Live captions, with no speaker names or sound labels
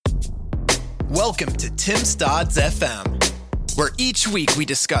Welcome to Tim Stodd's FM, where each week we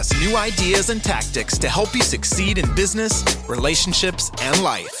discuss new ideas and tactics to help you succeed in business, relationships, and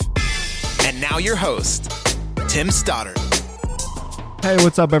life. And now your host, Tim Stoddard. Hey,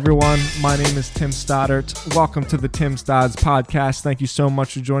 what's up, everyone? My name is Tim Stoddard. Welcome to the Tim Stodd's podcast. Thank you so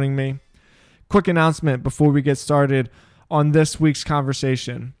much for joining me. Quick announcement before we get started on this week's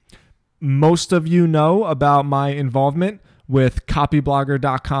conversation. Most of you know about my involvement with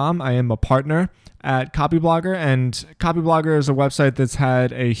Copyblogger.com. I am a partner at Copyblogger, and Copyblogger is a website that's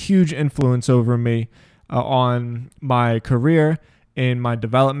had a huge influence over me on my career, in my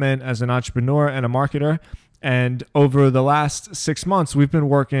development as an entrepreneur and a marketer. And over the last 6 months, we've been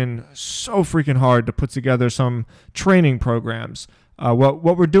working so freaking hard to put together some training programs. What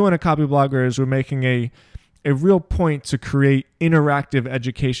we're doing at Copyblogger is we're making a real point to create interactive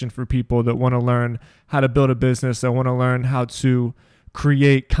education for people that want to learn how to build a business, that want to learn how to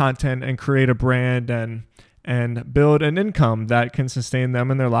create content and create a brand and build an income that can sustain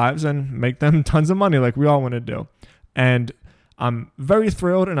them in their lives and make them tons of money like we all want to do. And I'm very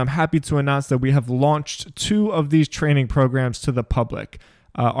thrilled and I'm happy to announce that we have launched 2 of these training programs to the public.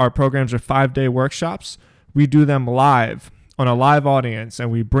 Our programs are 5-day workshops. We do them live on a live audience, and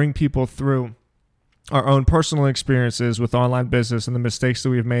we bring people through our own personal experiences with online business and the mistakes that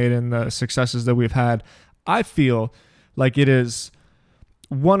we've made and the successes that we've had. I feel like it is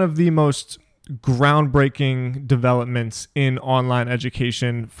one of the most groundbreaking developments in online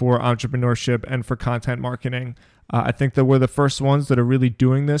education for entrepreneurship and for content marketing. I think that we're the first ones that are really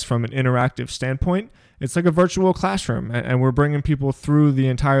doing this from an interactive standpoint. It's like a virtual classroom, and we're bringing people through the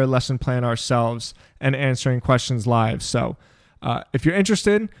entire lesson plan ourselves and answering questions live. So if you're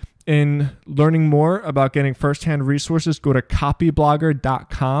interested in learning more about getting firsthand resources, go to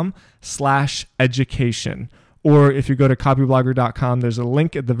copyblogger.com/education. Or if you go to copyblogger.com, there's a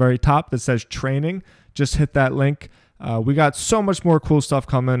link at the very top that says training. Just hit that link. We got so much more cool stuff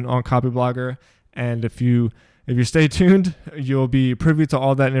coming on Copyblogger. And if you stay tuned, you'll be privy to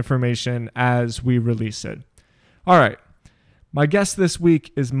all that information as we release it. All right. My guest this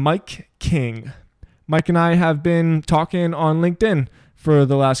week is Mike King. Mike and I have been talking on LinkedIn for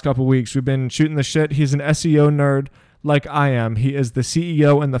the last couple of weeks. We've been shooting the shit. He's an SEO nerd like I am. He is the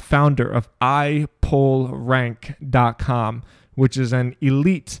CEO and the founder of iPullRank.com, which is an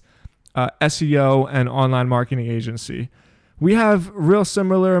elite SEO and online marketing agency. We have real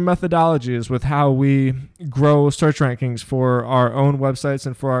similar methodologies with how we grow search rankings for our own websites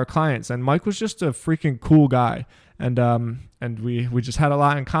and for our clients. And Mike was just a freaking cool guy. And we just had a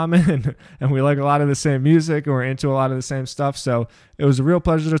lot in common, and we like a lot of the same music, and we're into a lot of the same stuff. So it was a real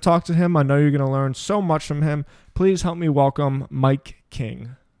pleasure to talk to him. I know you're going to learn so much from him. Please help me welcome Mike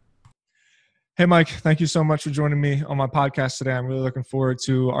King. Hey, Mike, thank you so much for joining me on my podcast today. I'm really looking forward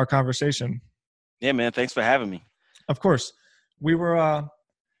to our conversation. Yeah, man. Thanks for having me. Of course. We were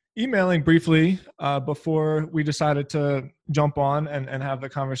emailing briefly before we decided to jump on and have the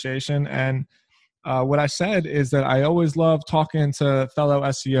conversation. And what I said is that I always love talking to fellow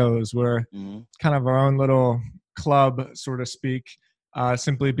SEOs. We're kind of our own little club, so to speak,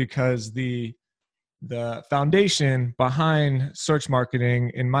 simply because the foundation behind search marketing,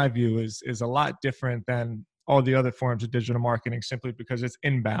 in my view, is a lot different than all the other forms of digital marketing, simply because it's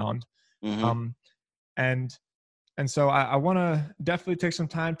inbound. And so I want to definitely take some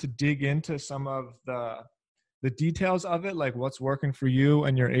time to dig into some of the details of it, like what's working for you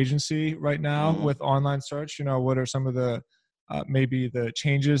and your agency right now with online search. You know, what are some of the maybe the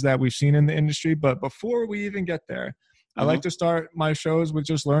changes that we've seen in the industry? But before we even get there, I like to start my shows with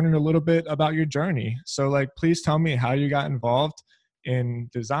just learning a little bit about your journey. So like, please tell me how you got involved in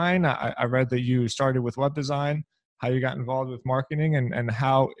design. I read that you started with web design, how you got involved with marketing, and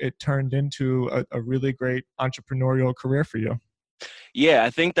how it turned into a really great entrepreneurial career for you. Yeah,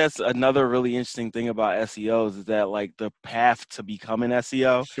 I think that's another really interesting thing about SEOs is that like the path to become an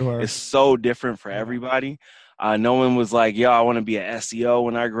SEO is so different for everybody. No one was like, yo, I want to be an SEO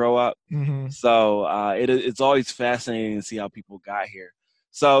when I grow up. So it's always fascinating to see how people got here.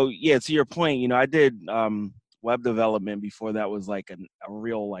 So yeah, to your point, you know, I did web development before that was like a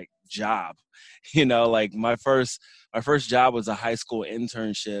real like job. You know, like my first job was a high school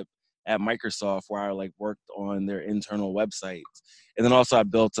internship at Microsoft, where I like worked on their internal websites. And then also I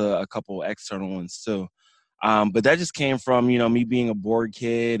built a couple external ones too. But that just came from, you know, me being a bored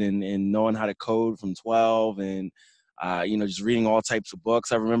kid and knowing how to code from 12 and, you know, just reading all types of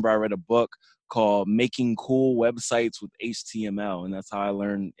books. I remember I read a book called Making Cool Websites with HTML. And that's how I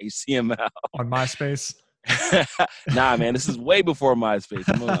learned HTML. On MySpace? Nah, man, this is way before MySpace.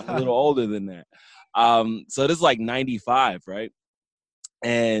 I'm a little older than that. So this is like 95, right?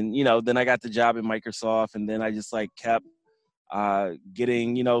 And, then I got the job at Microsoft, and then I just like kept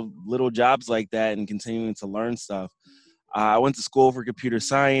getting, little jobs like that and continuing to learn stuff. I went to school for computer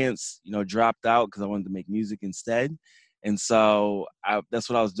science, dropped out because I wanted to make music instead. And so that's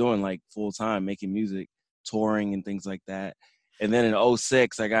what I was doing, like full time, making music, touring and things like that. And then in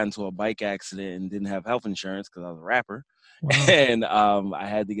 2006, I got into a bike accident and didn't have health insurance because I was a rapper. Wow. And I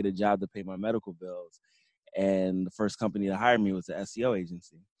had to get a job to pay my medical bills. And the first company to hire me was the SEO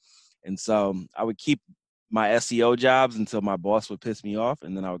agency. And so I would keep my SEO jobs until my boss would piss me off,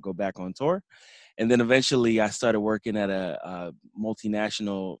 and then I would go back on tour. And then eventually I started working at a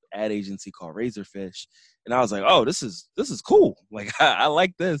multinational ad agency called Razorfish. And I was like, oh, this is cool. Like, I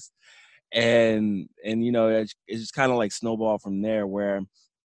like this. And it just kind of like snowballed from there, where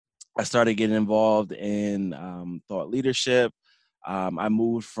I started getting involved in thought leadership. I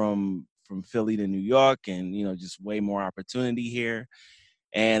moved from Philly to New York, and, just way more opportunity here.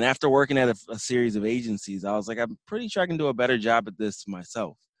 And after working at a series of agencies, I was like, I'm pretty sure I can do a better job at this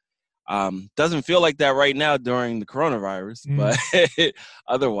myself. Doesn't feel like that right now during the coronavirus, but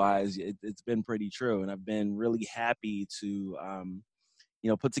otherwise it's been pretty true. And I've been really happy to,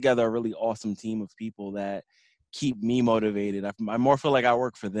 put together a really awesome team of people that keep me motivated. I more feel like I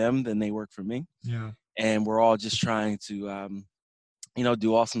work for them than they work for me. Yeah. And we're all just trying to,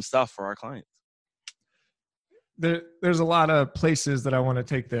 do awesome stuff for our clients. There's a lot of places that I want to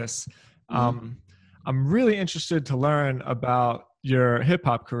take this. I'm really interested to learn about your hip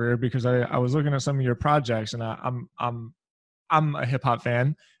hop career, because I was looking at some of your projects, and I'm a hip hop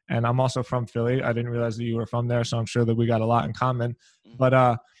fan, and I'm also from Philly. I didn't realize that you were from there, so I'm sure that we got a lot in common.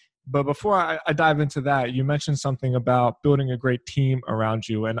 But before I dive into that, you mentioned something about building a great team around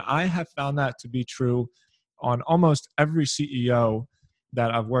you, and I have found that to be true on almost every CEO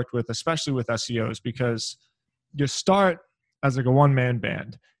that I've worked with, especially with SEOs, because you start as like a one-man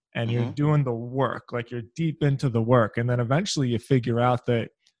band, and you're doing the work, like you're deep into the work. And then eventually you figure out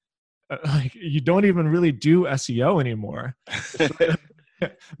that like you don't even really do SEO anymore.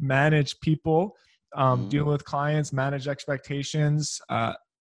 Manage people, deal with clients, manage expectations.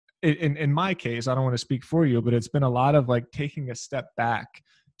 In my case, I don't want to speak for you, but it's been a lot of like taking a step back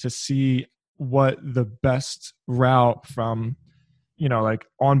to see what the best route from, like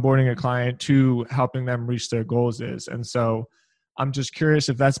onboarding a client to helping them reach their goals is. And so I'm just curious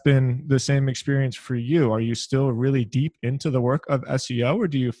if that's been the same experience for you. Are you still really deep into the work of SEO, or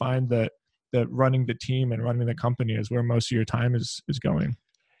do you find that running the team and running the company is where most of your time is going?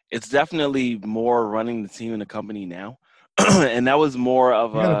 It's definitely more running the team and the company now. And that was more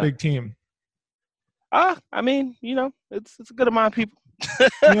of you got a big team. I mean, it's a good amount of people.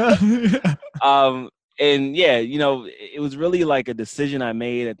 Yeah. And yeah, it was really like a decision I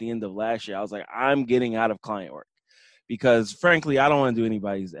made at the end of last year. I was like, I'm getting out of client work, because frankly, I don't want to do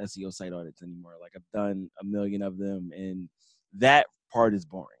anybody's SEO site audits anymore. Like, I've done a million of them, and that part is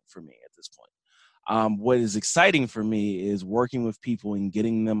boring for me at this point. What is exciting for me is working with people and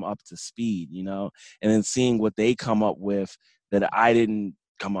getting them up to speed, and then seeing what they come up with that I didn't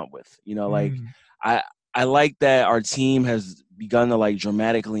come up with. Like I like that our team has begun to like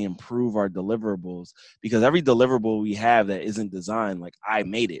dramatically improve our deliverables, because every deliverable we have that isn't designed, like I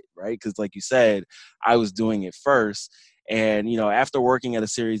made it, right? Because like you said, I was doing it first. And, after working at a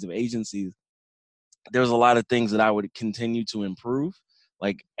series of agencies, there was a lot of things that I would continue to improve,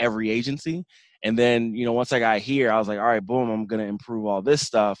 like every agency. And then, once I got here, I was like, all right, boom, I'm going to improve all this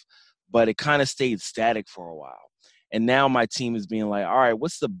stuff. But it kind of stayed static for a while. And now my team is being like, all right,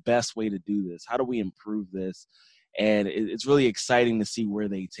 what's the best way to do this? How do we improve this? And it's really exciting to see where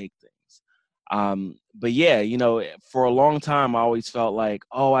they take things. But yeah, for a long time, I always felt like,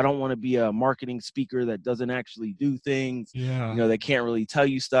 oh, I don't want to be a marketing speaker that doesn't actually do things, that can't really tell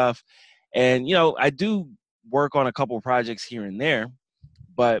you stuff. And, I do work on a couple of projects here and there,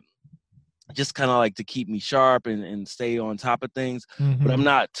 but just kind of like to keep me sharp and stay on top of things. But I'm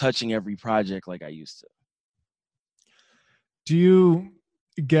not touching every project like I used to. Do you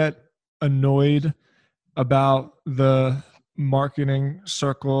get annoyed about the marketing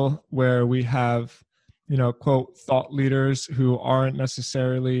circle where we have, quote, thought leaders who aren't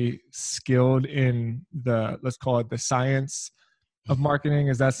necessarily skilled in let's call it the science of marketing?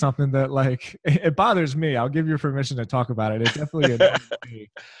 Is that something that like, it bothers me? I'll give you permission to talk about it. It definitely annoys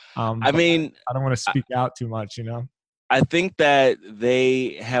me. I mean, I don't want to speak out too much, I think that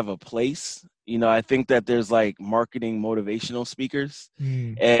they have a place. I think that there's like marketing motivational speakers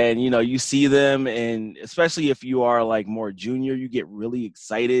and, you see them, and especially if you are like more junior, you get really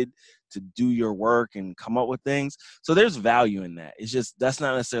excited to do your work and come up with things. So there's value in that. It's just, that's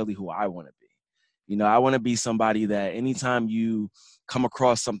not necessarily who I want to be. You know, I want to be somebody that anytime you come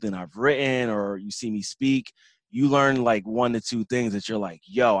across something I've written or you see me speak, you learn like 1 to 2 things that you're like,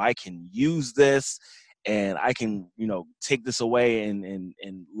 yo, I can use this and I can, you know, take this away and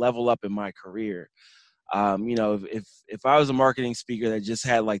level up in my career. You know, if I was a marketing speaker that just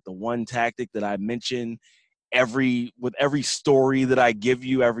had like the one tactic that I mention with every story that I give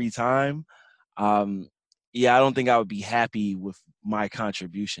you every time, yeah, I don't think I would be happy with my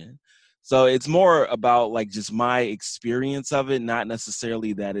contribution. So it's more about like just my experience of it, not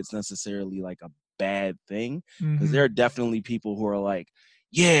necessarily that it's necessarily like a bad thing. Because there are definitely people who are like,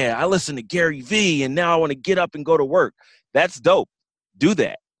 yeah, I listen to Gary Vee and now I want to get up and go to work. That's dope. Do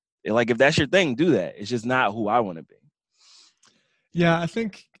that. Like, if that's your thing, do that. It's just not who I want to be. Yeah, I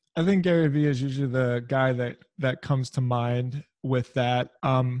think Gary Vee is usually the guy that comes to mind with that.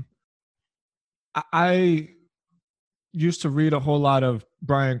 I used to read a whole lot of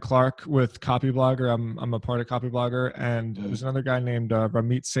Brian Clark with Copyblogger. I'm a part of Copyblogger, and there's another guy named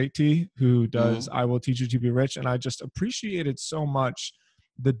Ramit Sethi who does I Will Teach You to Be Rich, and I just appreciated so much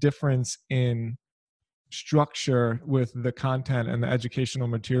the difference in structure with the content and the educational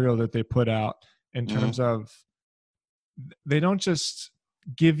material that they put out in terms of they don't just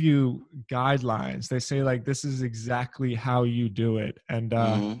give you guidelines. They say like, this is exactly how you do it. And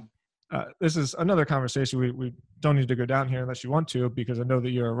this is another conversation we don't need to go down here unless you want to, because I know that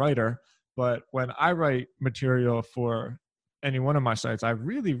you're a writer. But when I write material for any one of my sites, I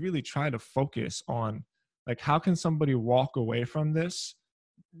really, really try to focus on like, how can somebody walk away from this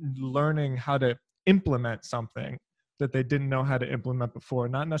learning how to implement something that they didn't know how to implement before,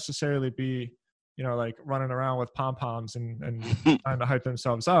 not necessarily be, you know, like running around with pom-poms and trying to hype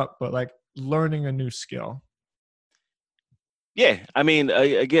themselves up, but like learning a new skill. Yeah. I mean,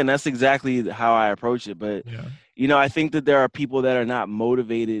 again, that's exactly how I approach it. But, you know, I think that there are people that are not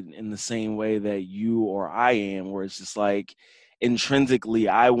motivated in the same way that you or I am, where it's just like intrinsically,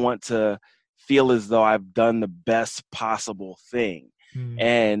 I want to feel as though I've done the best possible thing.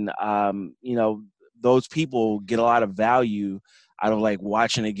 And, you know, those people get a lot of value out of like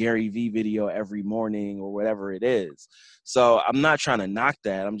watching a Gary Vee video every morning or whatever it is. So I'm not trying to knock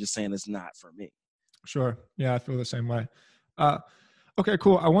that. I'm just saying it's not for me. Sure. Yeah, I feel the same way. Okay,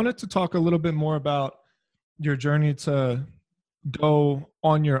 cool. I wanted to talk a little bit more about your journey to go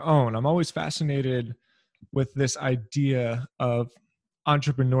on your own. I'm always fascinated with this idea of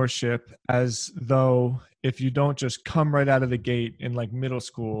entrepreneurship, as though if you don't just come right out of the gate in like middle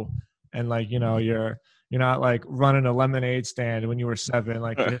school and like, you know, you're not like running a lemonade stand when you were 7,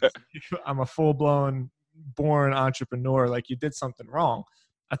 like I'm a full-blown born entrepreneur, like you did something wrong.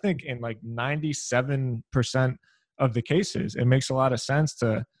 I think in like 97% of the cases, it makes a lot of sense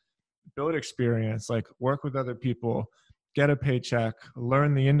to build experience, like work with other people, get a paycheck,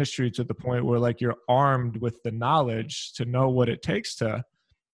 learn the industry to the point where like you're armed with the knowledge to know what it takes to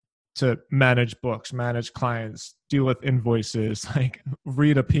manage books, manage clients, deal with invoices, like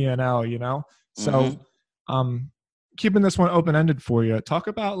read a P&L, you know? So keeping this one open-ended for you, talk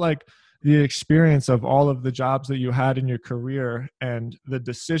about like the experience of all of the jobs that you had in your career and the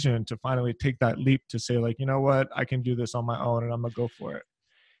decision to finally take that leap to say like, you know what, I can do this on my own and I'm gonna go for it.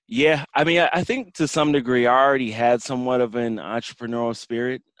 Yeah, I mean, I think to some degree, I already had somewhat of an entrepreneurial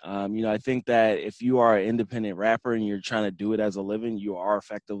spirit. You know, I think that if you are an independent rapper and you're trying to do it as a living, you are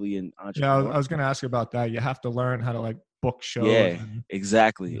effectively an entrepreneur. Yeah, I was going to ask you about that. You have to learn how to like book shows. Yeah,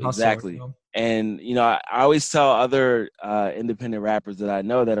 exactly. You know? And, you know, I always tell other independent rappers that I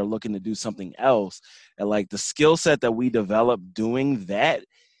know that are looking to do something else, that like the skill set that we develop doing that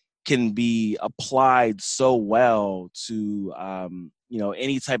can be applied so well to, you know,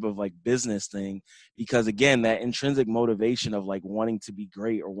 any type of like business thing, because again, that intrinsic motivation of like wanting to be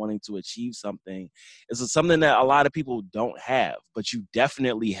great or wanting to achieve something is something that a lot of people don't have, but you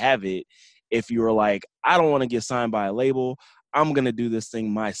definitely have it if you're like, I don't want to get signed by a label. I'm going to do this thing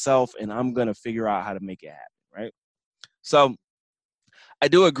myself and I'm going to figure out how to make it happen. Right. So I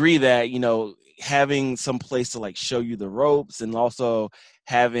do agree that, you know, having some place to like show you the ropes and also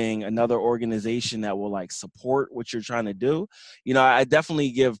having another organization that will like support what you're trying to do. You know, I definitely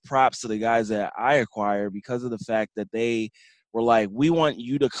give props to the guys that I acquire because of the fact that they were like, we want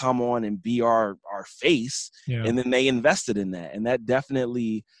you to come on and be our face. Yeah. And then they invested in that. And that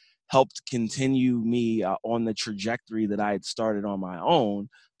definitely helped continue me on the trajectory that I had started on my own,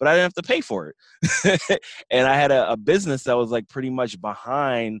 but I didn't have to pay for it. And I had a business that was like pretty much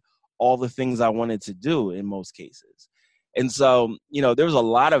behind all the things I wanted to do in most cases. And so, you know, there's a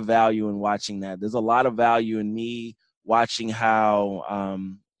lot of value in watching that. There's a lot of value in me watching how,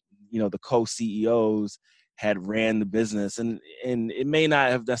 you know, the co-CEOs had ran the business, and it may not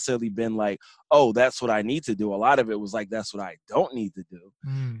have necessarily been like, oh, that's what I need to do. A lot of it was like, that's what I don't need to do.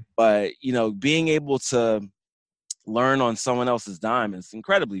 But, you know, being able to learn on someone else's dime is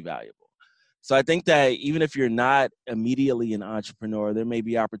incredibly valuable. So I think that even if you're not immediately an entrepreneur, there may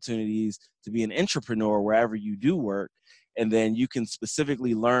be opportunities to be an entrepreneur wherever you do work. And then you can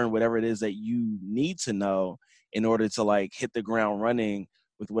specifically learn whatever it is that you need to know in order to like hit the ground running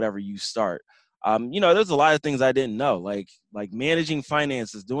with whatever you start. You know, there's a lot of things I didn't know, like managing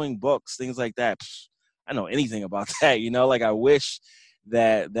finances, doing books, things like that. I don't know anything about that, you know, like I wish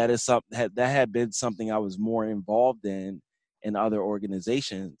that had been something I was more involved in other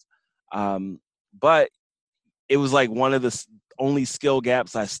organizations. But it was like one of the only skill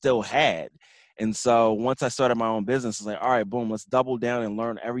gaps I still had. And so once I started my own business, it's like, all right, boom, let's double down and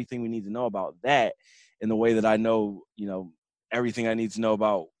learn everything we need to know about that in the way that I know, you know, everything I need to know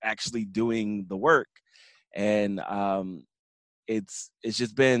about actually doing the work. And it's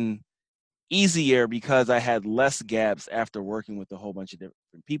just been easier because I had less gaps after working with a whole bunch of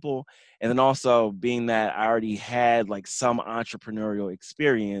different people. And then also being that I already had like some entrepreneurial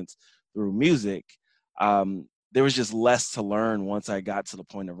experience through music, there was just less to learn once I got to the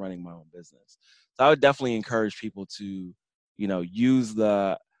point of running my own business. So I would definitely encourage people to, you know, use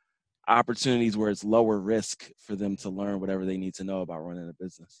the opportunities where it's lower risk for them to learn whatever they need to know about running a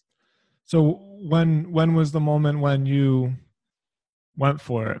business. So when was the moment when you went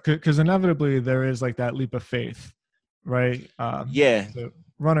for it? Because inevitably there is like that leap of faith, right? Yeah. To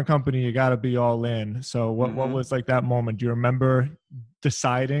run a company, you got to be all in. So what was like that moment? Do you remember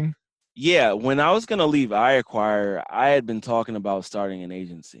deciding? Yeah, when I was going to leave iAcquire, I had been talking about starting an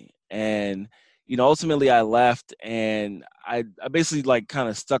agency. And, you know, ultimately I left, and I basically like kind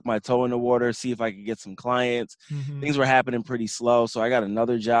of stuck my toe in the water, see if I could get some clients. Things were happening pretty slow. So I got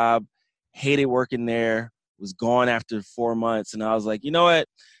another job, hated working there, was gone after 4 months. And I was like, you know what?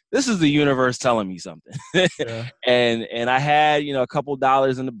 This is the universe telling me something. Yeah. And I had, you know, a couple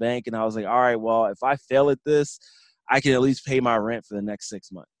dollars in the bank, and I was like, all right, well, if I fail at this, I can at least pay my rent for the next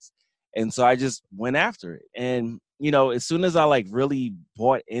 6 months. And so I just went after it. And, you know, as soon as I like really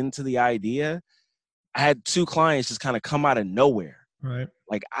bought into the idea, I had 2 clients just kind of come out of nowhere, right?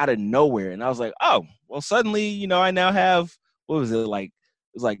 Like out of nowhere. And I was like, oh, well, suddenly, you know, I now have, what was it? Like,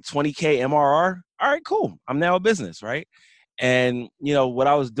 it was like 20K MRR. All right, cool. I'm now a business. Right. And, you know, what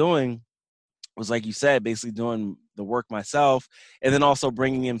I was doing was, like you said, basically doing the work myself, and then also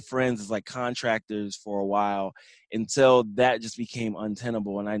bringing in friends as like contractors for a while until that just became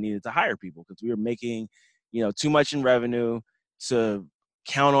untenable and I needed to hire people because we were making, you know, too much in revenue to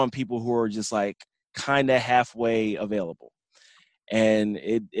count on people who are just like kind of halfway available. And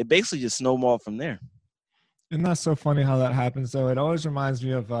it basically just snowballed from there. Isn't that so funny how that happens though? It always reminds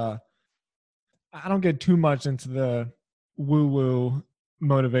me of, I don't get too much into the woo-woo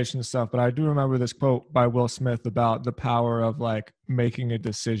motivation stuff, but I do remember this quote by Will Smith about the power of like making a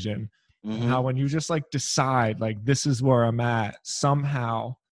decision and how when you just like decide like this is where I'm at,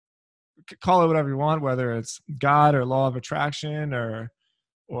 somehow, call it whatever you want, whether it's God or law of attraction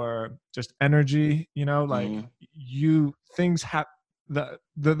or just energy, you know, like you things have the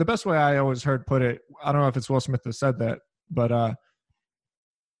best way I always heard put it, I don't know if it's Will Smith that said that, but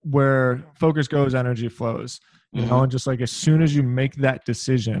where focus goes, energy flows. You know, and just like as soon as you make that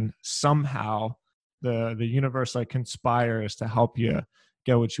decision, somehow the universe like conspires to help you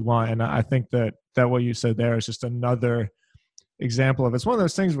get what you want. And I think that what you said there is just another example of it's one of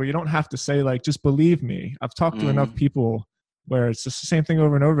those things where you don't have to say like just believe me. I've talked to enough people where it's just the same thing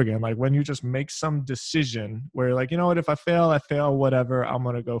over and over again. Like when you just make some decision where you're like, you know what, if I fail, I fail, whatever, I'm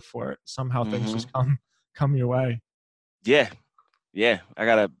gonna go for it. Somehow things just come your way. Yeah, I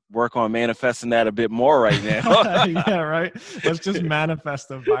got to work on manifesting that a bit more right now. Yeah, right. Let's just manifest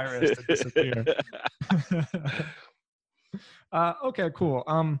the virus to disappear. Okay, cool.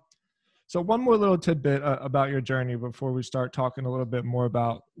 So one more little tidbit about your journey before we start talking a little bit more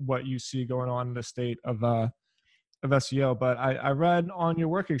about what you see going on in the state of SEO. But I read on your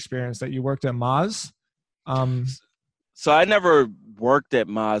work experience that you worked at Moz. So I never worked at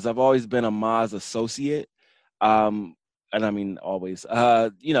Moz. I've always been a Moz associate. And I mean, always,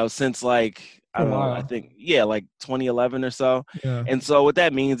 you know, since like, I don't know, I think, like 2011 or so. Yeah. And so what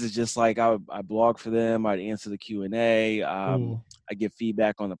that means is just like, I blog for them. I'd answer the Q&A. I give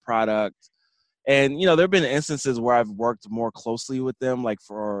feedback on the product. And, you know, there've been instances where I've worked more closely with them, like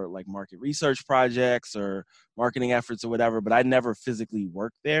for like market research projects or marketing efforts or whatever, but I never physically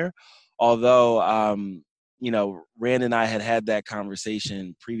worked there. Although, you know, Rand and I had that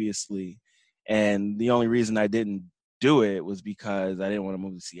conversation previously. And the only reason I didn't do it was because I didn't want to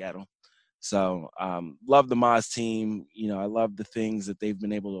move to Seattle. So love the Moz team. I love the things that they've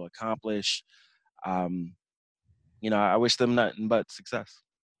been able to accomplish. I wish them nothing but success.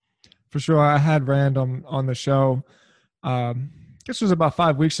 For sure. I had Rand on the show. I guess it was about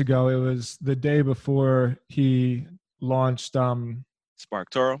 5 weeks ago. It was the day before he launched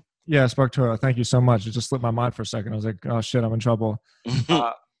SparkToro. Yeah, SparkToro. Thank you so much. It just slipped my mind for a second. I was like, oh shit, I'm in trouble.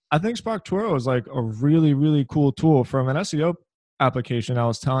 I think SparkToro is like a really, really cool tool from an SEO application. I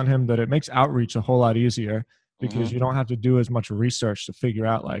was telling him that it makes outreach a whole lot easier because you don't have to do as much research to figure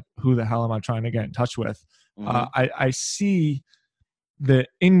out like who the hell am I trying to get in touch with. I see the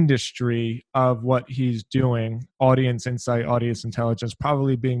industry of what he's doing, audience insight, audience intelligence,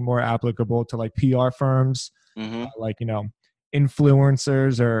 probably being more applicable to like PR firms, like,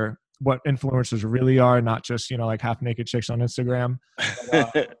 influencers, or what influencers really are, not just, like half naked chicks on Instagram.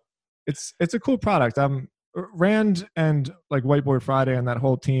 But, it's a cool product. Rand and like Whiteboard Friday and that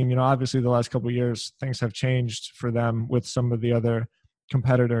whole team, obviously the last couple of years, things have changed for them with some of the other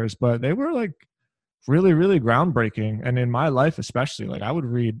competitors, but they were like really, really groundbreaking. And in my life, especially, like I would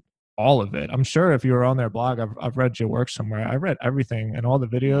read all of it. I'm sure if you were on their blog, I've read your work somewhere. I read everything and all the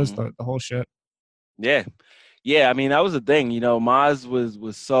videos, the whole shit. Yeah. I mean, that was the thing, Moz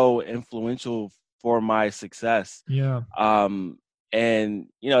was so influential for my success. Yeah. And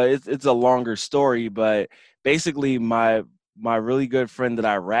it's a longer story, but basically my really good friend that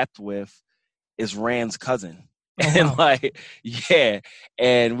I rapped with is Rand's cousin. And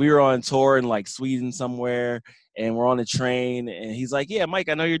and we were on tour in like Sweden somewhere, and we're on the train, and he's like, yeah, Mike,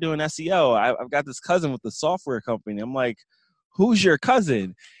 I know you're doing SEO. I've got this cousin with the software company. I'm like, who's your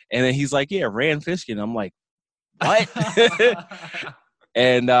cousin? And then he's like, yeah, Rand Fishkin. I'm like, what?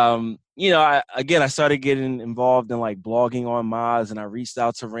 And I started getting involved in like blogging on Moz, and I reached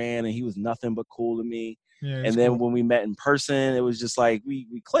out to Rand, and he was nothing but cool to me. Yeah, and then when we met in person, it was just like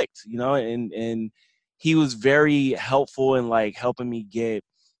we clicked, and he was very helpful in like helping me get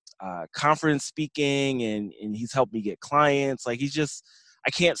conference speaking, and he's helped me get clients. Like I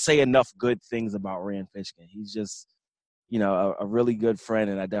can't say enough good things about Rand Fishkin. He's just, a really good friend,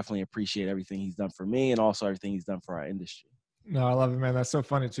 and I definitely appreciate everything he's done for me and also everything he's done for our industry. No, I love it, man. That's so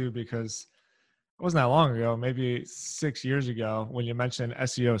funny too, because it wasn't that long ago, maybe 6 years ago, when you mentioned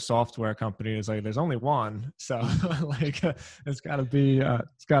SEO software company, it's like there's only one. So like it's gotta be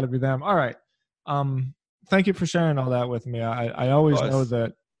them. All right. Thank you for sharing all that with me. I always know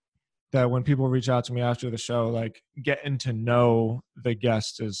that when people reach out to me after the show, like getting to know the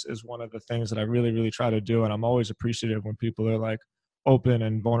guest is one of the things that I really, really try to do. And I'm always appreciative when people are like open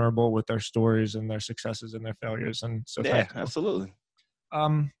and vulnerable with their stories and their successes and their failures. And so yeah, absolutely.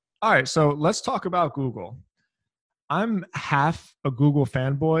 All right. So let's talk about Google. I'm half a Google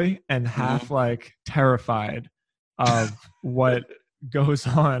fanboy and half like terrified of what goes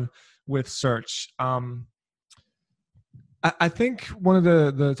on with search. I think one of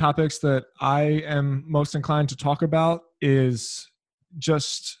the topics that I am most inclined to talk about is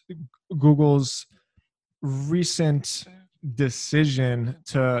just Google's recent decision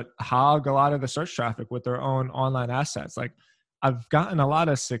to hog a lot of the search traffic with their own online assets. Like I've gotten a lot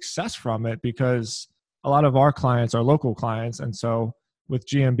of success from it because a lot of our clients are local clients. And so with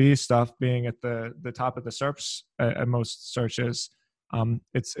GMB stuff being at the top of the SERPs at most searches,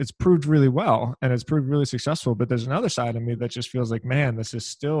 it's proved really well and it's proved really successful. But there's another side of me that just feels like, man, this is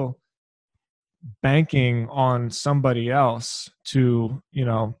still banking on somebody else to,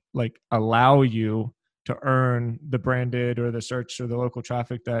 like allow you to earn the branded or the search or the local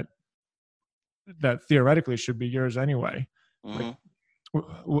traffic that theoretically should be yours anyway. Like,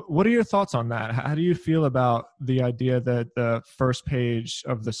 what are your thoughts on that? How do you feel about the idea that the first page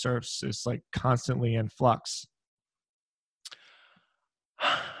of the SERPs is like constantly in flux?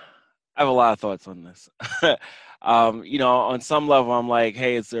 I have a lot of thoughts on this. On some level, I'm like,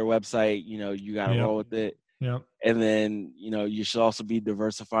 hey, it's their website. You got to roll with it. Yeah. And then, you should also be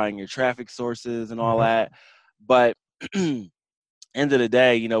diversifying your traffic sources and all that. But end of the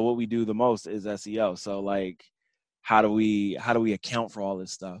day, what we do the most is SEO. So like, how do we account for all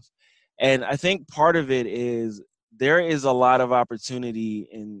this stuff? And I think part of it is there is a lot of opportunity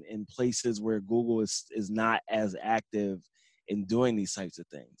in places where Google is not as active in doing these types of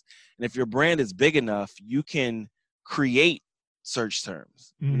things. And if your brand is big enough, you can create search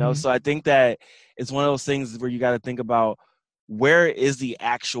terms, So I think that it's one of those things where you got to think about, where is the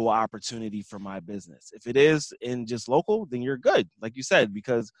actual opportunity for my business? If it is in just local, then you're good, like you said,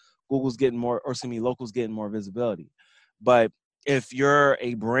 because local's getting more visibility. But if you're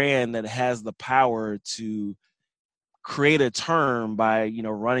a brand that has the power to create a term by,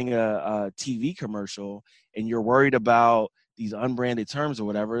 running a TV commercial, and you're worried about these unbranded terms or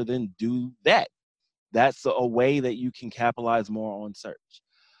whatever, then do that. That's a way that you can capitalize more on search.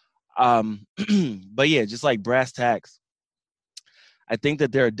 But yeah, just like brass tacks, I think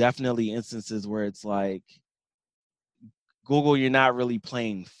that there are definitely instances where it's like, Google, you're not really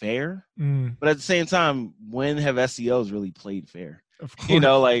playing fair. But at the same time, when have SEOs really played fair? Of course.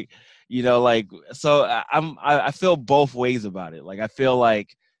 So I feel both ways about it. Like, I feel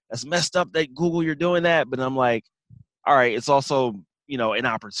like that's messed up that Google, you're doing that. But I'm like, all right, it's also, an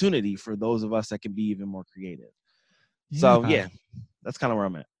opportunity for those of us that can be even more creative. Yeah. So yeah, that's kind of where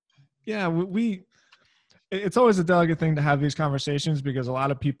I'm at. Yeah, it's always a delicate thing to have these conversations, because a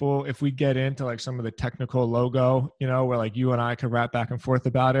lot of people, if we get into like some of the technical logo, where like you and I could rap back and forth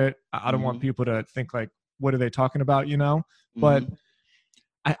about it, I don't want people to think like, what are they talking about, But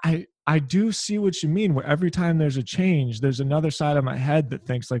I do see what you mean, where every time there's a change, there's another side of my head that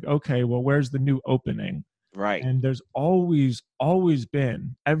thinks like, okay, well, where's the new opening? Right. And there's always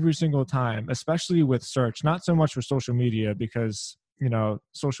been, every single time, especially with search, not so much for social media, because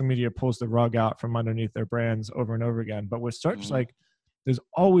social media pulls the rug out from underneath their brands over and over again. But with search, like, there's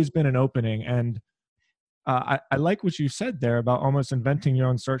always been an opening. And I like what you said there about almost inventing your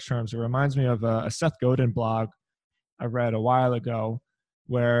own search terms. It reminds me of a Seth Godin blog I read a while ago,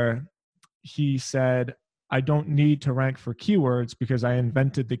 where he said, I don't need to rank for keywords because I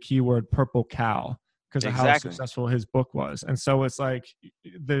invented the keyword purple cow, because of how successful his book was. And so it's like,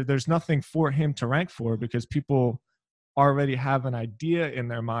 there's nothing for him to rank for, because people already have an idea in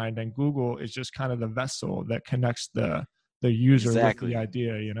their mind, and Google is just kind of the vessel that connects the user with the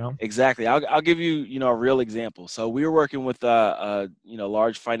idea, Exactly. I'll give you, a real example. So we were working with a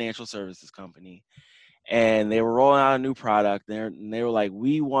large financial services company, and they were rolling out a new product there, and they were like,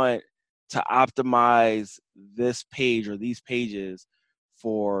 we want to optimize this page or these pages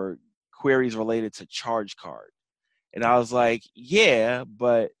for queries related to charge card. And I was like, yeah,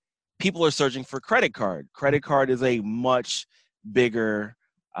 but people are searching for credit card. Credit card is a much bigger,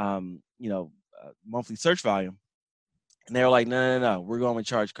 monthly search volume. And they were like, no, we're going with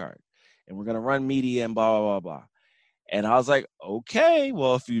charge card, and we're going to run media and blah, blah, blah, blah. And I was like, okay,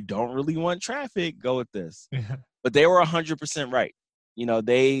 well, if you don't really want traffic, go with this. Yeah. But they were 100% right.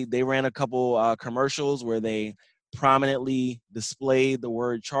 They ran a couple commercials where they prominently displayed the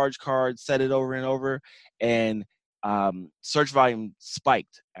word charge card, said it over and over, and search volume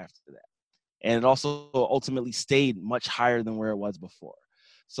spiked after that. And it also ultimately stayed much higher than where it was before.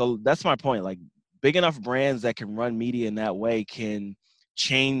 So that's my point. Like, big enough brands that can run media in that way can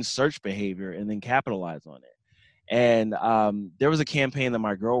change search behavior and then capitalize on it. And there was a campaign that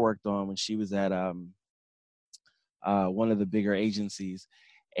my girl worked on when she was at one of the bigger agencies,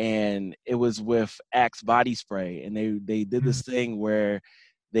 and it was with Axe body spray. And they did this thing where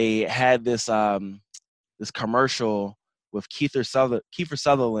they had this this commercial with Kiefer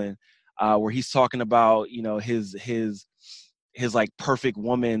Sutherland, where he's talking about, his like perfect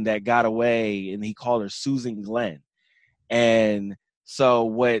woman that got away, and he called her Susan Glenn. And so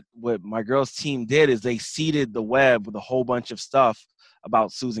what my girl's team did is they seeded the web with a whole bunch of stuff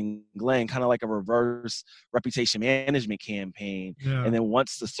about Susan Glenn, kind of like a reverse reputation management campaign. Yeah. And then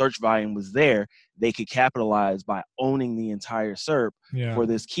once the search volume was there, they could capitalize by owning the entire SERP for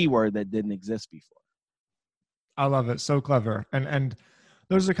this keyword that didn't exist before. I love it. So clever. And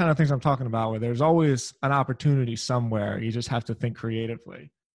those are the kind of things I'm talking about, where there's always an opportunity somewhere. You just have to think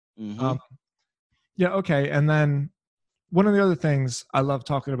creatively. Mm-hmm. Okay. And then one of the other things I love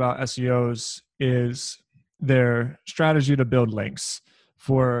talking about SEOs is their strategy to build links.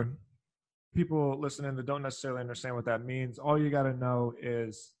 For people listening that don't necessarily understand what that means, all you got to know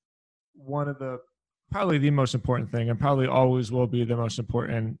is probably the most important thing, and probably always will be the most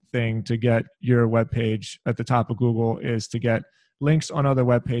important thing to get your web page at the top of Google, is to get links on other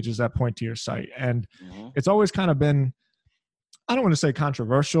web pages that point to your site. And it's always kind of been, I don't want to say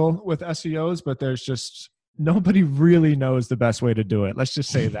controversial with SEOs, but there's just nobody really knows the best way to do it. Let's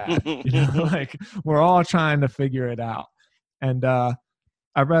just say that. Like, we're all trying to figure it out. And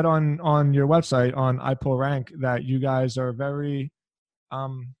I read on your website on iPullRank that you guys are very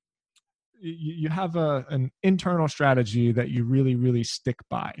you have an internal strategy that you really, really stick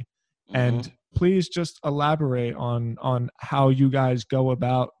by. And please just elaborate on how you guys go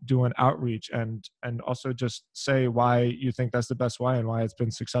about doing outreach, and also just say why you think that's the best way and why it's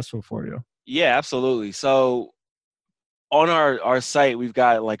been successful for you. Yeah, absolutely. So on our site, we've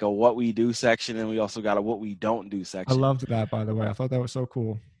got like a what we do section, and we also got a what we don't do section. I loved that, by the way. I thought that was so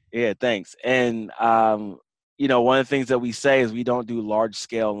cool. Yeah, thanks. And one of the things that we say is we don't do large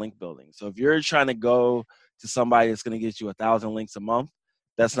scale link building. So if you're trying to go to somebody that's going to get you 1,000 links a month,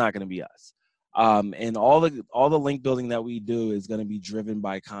 that's not going to be us. And all the link building that we do is going to be driven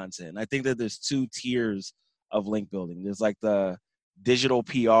by content. And I think that there's 2 tiers of link building. There's like the digital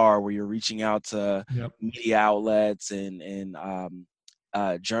PR where you're reaching out to media outlets and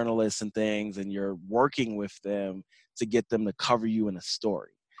journalists and things, and you're working with them to get them to cover you in a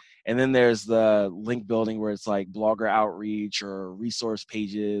story. And then there's the link building where it's like blogger outreach or resource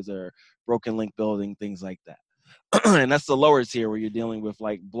pages or broken link building, things like that. And that's the lower tier where you're dealing with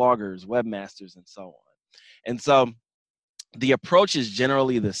like bloggers, webmasters, and so on. And so the approach is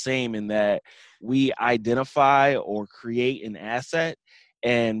generally the same in that we identify or create an asset.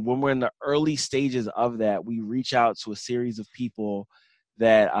 And when we're in the early stages of that, we reach out to a series of people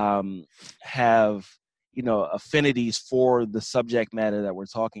that have, affinities for the subject matter that we're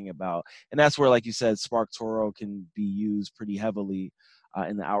talking about. And that's where, like you said, SparkToro can be used pretty heavily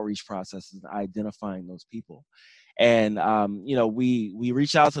in the outreach process, is identifying those people. And, we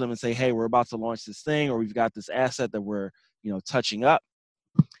reach out to them and say, hey, we're about to launch this thing, or we've got this asset that we're, touching up.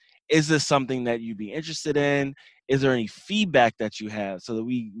 Is this something that you'd be interested in? Is there any feedback that you have, so that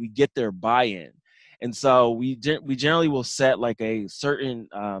we get their buy-in? And so we generally will set like a certain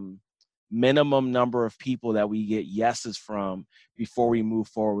minimum number of people that we get yeses from before we move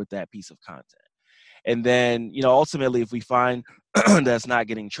forward with that piece of content. And then, ultimately, if we find that's not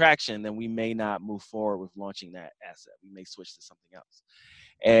getting traction, then we may not move forward with launching that asset. We may switch to something else.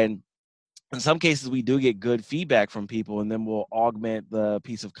 And in some cases, we do get good feedback from people, and then we'll augment the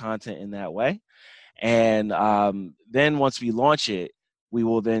piece of content in that way. And then once we launch it, we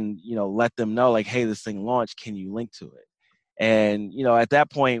will then, let them know, like, hey, this thing launched, can you link to it? And, at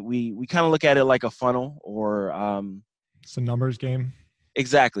that point, we kind of look at it like a funnel, or it's a numbers game.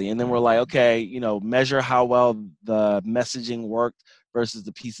 Exactly. And then we're like, okay, measure how well the messaging worked versus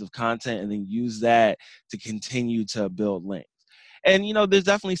the piece of content, and then use that to continue to build links. And, there's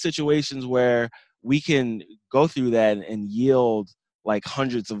definitely situations where we can go through that and yield like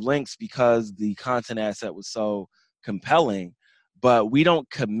hundreds of links because the content asset was so compelling. But we don't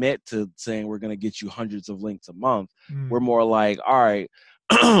commit to saying we're going to get you hundreds of links a month. We're more like, all right,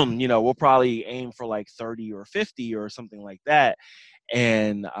 we'll probably aim for like 30 or 50 or something like that,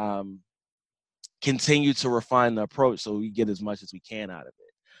 and continue to refine the approach so we get as much as we can out of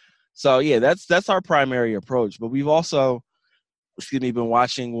it. So yeah, that's our primary approach. But we've also, been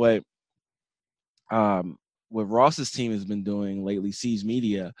watching what Ross's team has been doing lately, Siege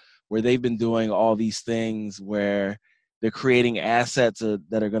Media, where they've been doing all these things where they're creating assets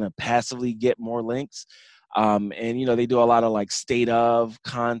that are going to passively get more links. And, they do a lot of like state of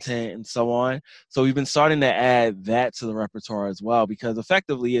content and so on. So we've been starting to add that to the repertoire as well, because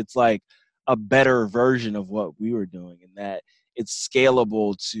effectively it's like a better version of what we were doing, in that it's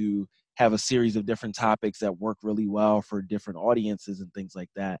scalable to have a series of different topics that work really well for different audiences and things like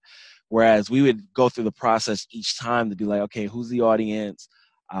that. Whereas we would go through the process each time to be like, okay, who's the audience?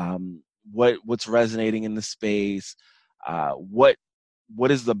 What's resonating in the space? What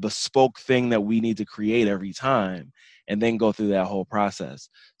is the bespoke thing that we need to create every time, and then go through that whole process.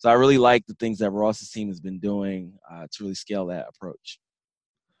 So I really like the things that Ross's team has been doing to really scale that approach.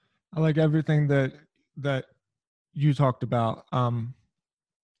 I like everything that you talked about.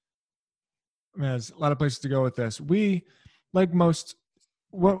 There's a lot of places to go with this. We, like most,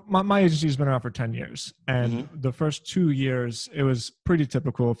 my agency has been around for 10 years. And the first 2 years, it was pretty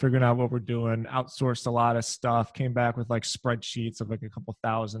typical, figuring out what we're doing, outsourced a lot of stuff, came back with like spreadsheets of like a couple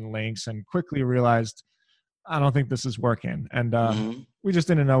thousand links, and quickly realized, I don't think this is working. And we just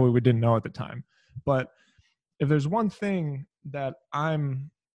didn't know what we didn't know at the time. But if there's one thing that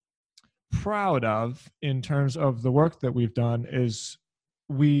I'm proud of in terms of the work that we've done, is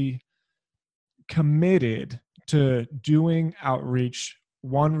we committed to doing outreach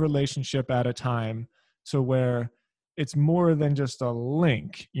one relationship at a time, to where it's more than just a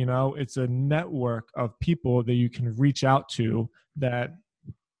link, it's a network of people that you can reach out to, that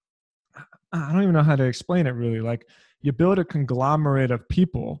I don't even know how to explain it really. Like, you build a conglomerate of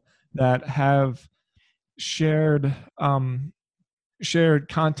people that have shared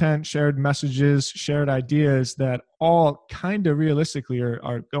content, shared messages, shared ideas, that all kind of realistically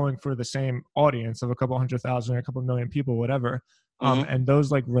are going for the same audience of a couple 100,000 or a couple million people, whatever. And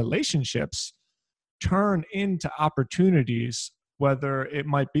those like relationships turn into opportunities, whether it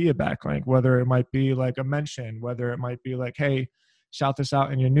might be a backlink, whether it might be like a mention, whether it might be like, hey, shout this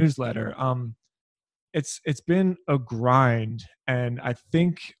out in your newsletter. It's been a grind. And I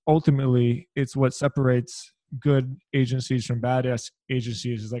think ultimately it's what separates good agencies from bad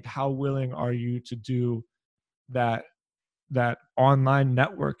agencies, is like, how willing are you to do that online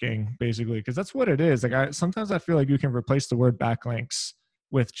networking, basically? Because that's what it is. Like, sometimes I feel like you can replace the word backlinks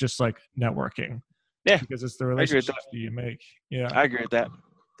with just like networking. Yeah, because it's the relationships that you make. Yeah, I agree with that.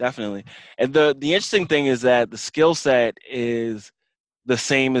 Definitely. And the interesting thing is that the skill set is the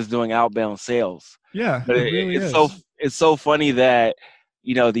same as doing outbound sales. Yeah, but it really is. It's so funny that,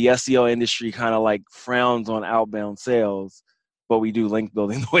 you know, the SEO industry kind of like frowns on outbound sales, but we do link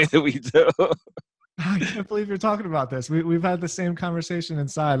building the way that we do. I can't believe you're talking about this. We've had the same conversation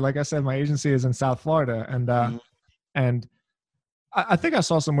inside. Like I said, my agency is in South Florida, and I think I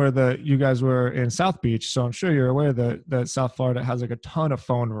saw somewhere that you guys were in South Beach, so I'm sure you're aware that South Florida has like a ton of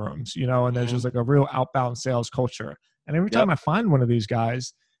phone rooms, you know, and there's just like a real outbound sales culture. And every time I find one of these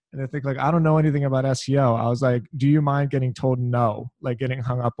guys and they think like, I don't know anything about SEO, I was like, do you mind getting told no, like getting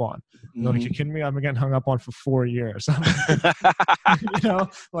hung up on? Like, you kidding me? I've been getting hung up on for 4 years. You know,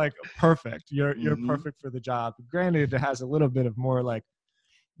 like perfect. You're perfect for the job. Granted, it has a little bit of more like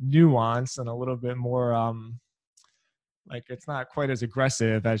nuance and a little bit more like it's not quite as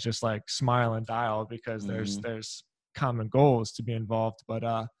aggressive as just like smile and dial because there's common goals to be involved. But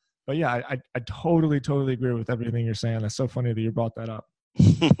yeah, I totally agree with everything you're saying. That's so funny that you brought that up.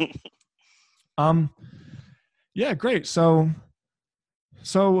 Yeah, great. So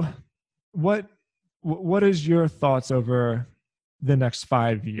what is your thoughts over the next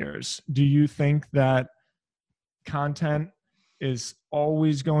 5 years? Do you think that content is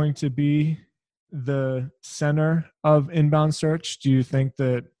always going to be the center of inbound search? Do you think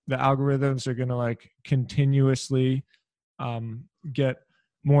that the algorithms are going to like continuously get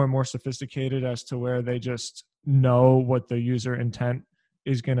more and more sophisticated as to where they just know what the user intent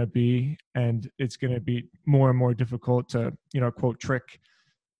is going to be, and it's going to be more and more difficult to, you know, quote, trick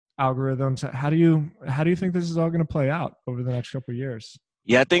algorithms? How do you think this is all going to play out over the next couple of years?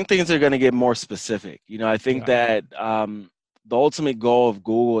 Yeah, I think things are going to get more specific. You know, I think that the ultimate goal of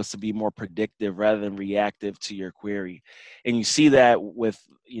Google is to be more predictive rather than reactive to your query. And you see that with,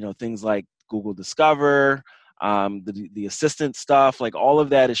 you know, things like Google Discover, the assistant stuff, like all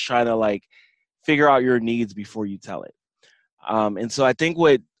of that is trying to like figure out your needs before you tell it. And so I think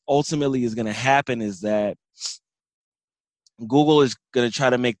what ultimately is going to happen is that Google is going to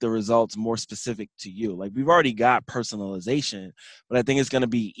try to make the results more specific to you. Like we've already got personalization, but I think it's going to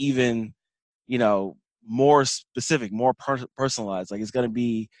be even, you know, more specific, more personalized. Like it's going to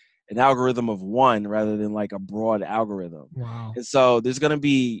be an algorithm of one rather than like a broad algorithm. Wow. And so there's going to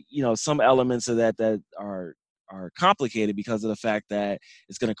be, you know, some elements of that are complicated because of the fact that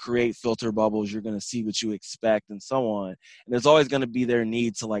it's going to create filter bubbles. You're going to see what you expect and so on. And there's always going to be their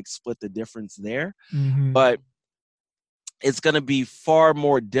need to like split the difference there. But it's going to be far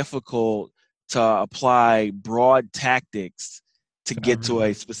more difficult to apply broad tactics to get to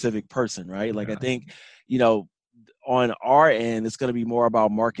a specific person, right? Like I think, you know, on our end, it's going to be more about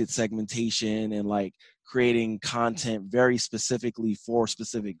market segmentation and like creating content very specifically for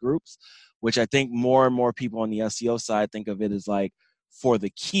specific groups, which I think more and more people on the SEO side think of it as like for the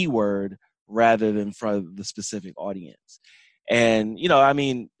keyword rather than for the specific audience. And, you know, I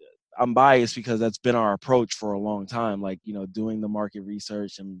mean, I'm biased because that's been our approach for a long time, like, you know, doing the market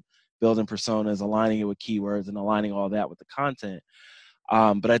research and building personas, aligning it with keywords and aligning all that with the content.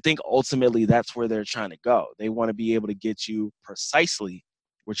 But I think ultimately that's where they're trying to go. They want to be able to get you precisely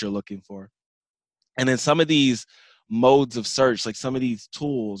what you're looking for. And then some of these modes of search, like some of these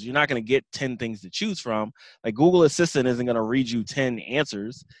tools, you're not going to get 10 things to choose from. Like Google Assistant isn't going to read you 10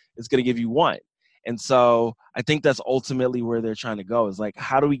 answers. It's going to give you one. And so I think that's ultimately where they're trying to go, is like,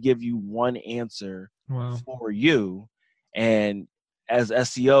 how do we give you one answer for you? And as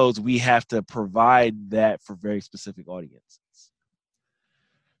SEOs, we have to provide that for very specific audiences.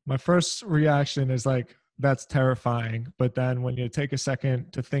 My first reaction is like, that's terrifying. But then when you take a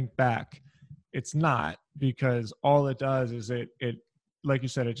second to think back, it's not, because all it does is it like you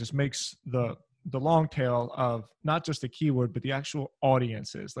said, it just makes the long tail of not just the keyword, but the actual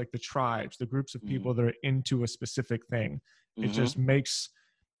audiences, like the tribes, the groups of people that are into a specific thing. It just makes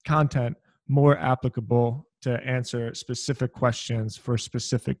content more applicable to answer specific questions for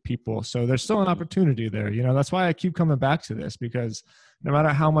specific people. So there's still an opportunity there. You know, that's why I keep coming back to this, because no matter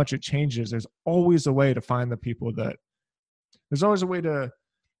how much it changes, there's always a way to find the people there's always a way to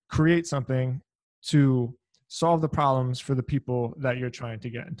create something to solve the problems for the people that you're trying to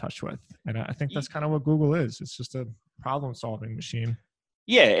get in touch with. And I think that's kind of what Google is. It's just a problem-solving machine.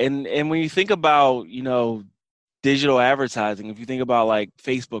 Yeah, and when you think about, you know, digital advertising, if you think about like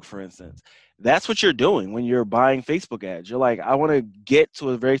Facebook, for instance, that's what you're doing when you're buying Facebook ads. You're like, I want to get to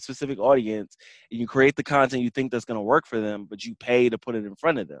a very specific audience, and you create the content you think that's going to work for them, but you pay to put it in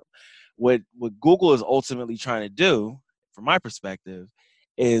front of them. What Google is ultimately trying to do, from my perspective,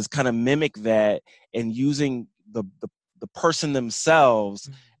 is kind of mimic that, and using the the person themselves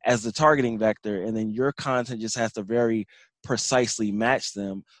as the targeting vector, and then your content just has to very precisely match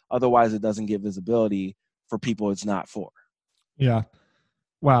them. Otherwise, it doesn't get visibility for people it's not for. Yeah.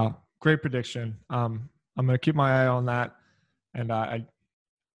 Wow. Great prediction. I'm going to keep my eye on that. And I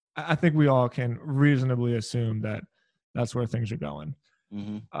think we all can reasonably assume that that's where things are going.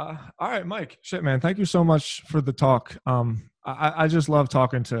 Mm-hmm. All right, Mike. Shit, man. Thank you so much for the talk. I just love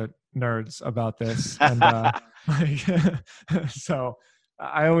talking to nerds about this. And so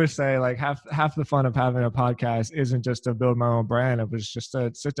I always say, like, half the fun of having a podcast isn't just to build my own brand. It was just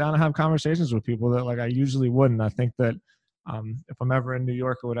to sit down and have conversations with people that, like, I usually wouldn't. I think that if I'm ever in New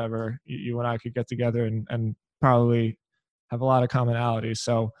York or whatever, you and I could get together and probably have a lot of commonalities.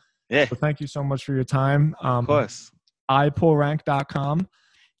 So, yeah. So thank you so much for your time. Of course. iPullRank.com.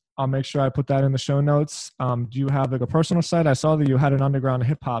 I'll make sure I put that in the show notes. Do you have like a personal site? I saw that you had an underground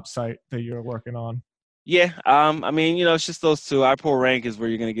hip hop site that you were working on. Yeah. I mean, it's just those two. iPullRank is where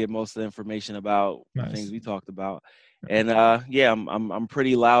you're going to get most of the information about the things we talked about. And yeah, I'm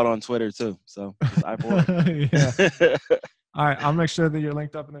pretty loud on Twitter too. So just iPullRank. Yeah. All right. I'll make sure that you're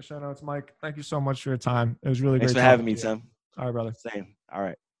linked up in the show notes, Mike. Thank you so much for your time. It was really great. Thanks for having me, Tim. All right, brother. Same. All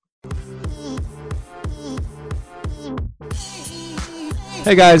right.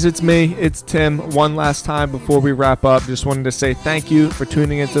 Hey guys, it's me. It's Tim. One last time before we wrap up, just wanted to say thank you for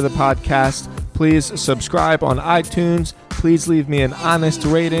tuning into the podcast. Please subscribe on iTunes. Please leave me an honest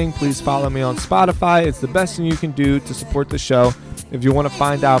rating. Please follow me on Spotify. It's the best thing you can do to support the show. If you want to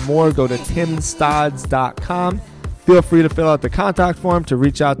find out more, go to timstods.com. Feel free to fill out the contact form to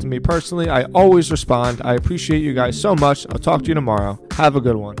reach out to me personally. I always respond. I appreciate you guys so much. I'll talk to you tomorrow. Have a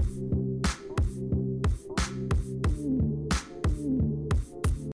good one.